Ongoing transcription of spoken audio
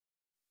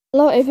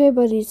Hello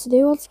everybody,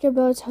 today we'll talk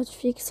about how to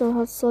fix or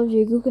how to solve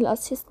your Google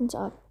Assistant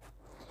app.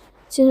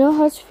 To know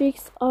how to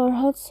fix or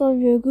how to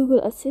solve your Google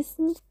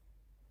Assistant,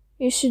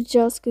 you should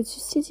just go to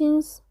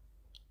settings.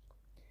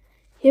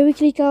 Here we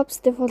click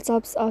apps, default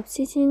apps, app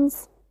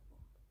settings.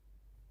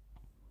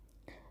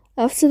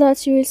 After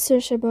that you will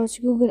search about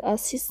Google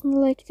Assistant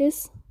like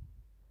this.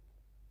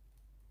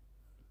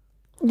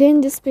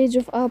 Then this page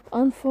of app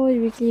unfold,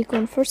 we click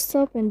on first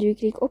stop and you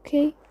click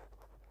OK.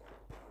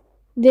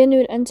 Then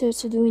we'll enter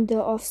to the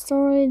window of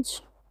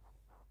storage.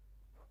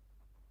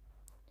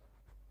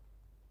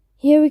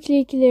 Here we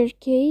click clear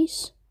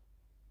cache.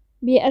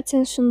 Be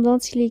attention,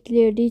 don't click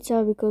clear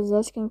data because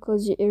that can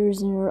cause you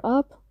errors in your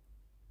app.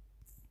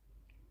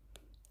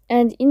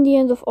 And in the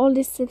end of all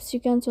these steps, you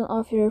can turn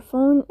off your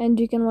phone and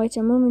you can wait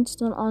a moment to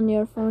turn on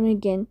your phone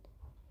again.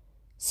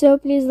 So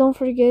please don't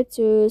forget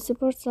to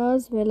support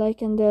us by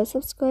like and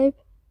subscribe.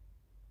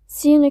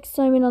 See you next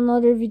time in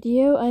another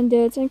video, and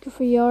thank you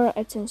for your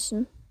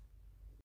attention.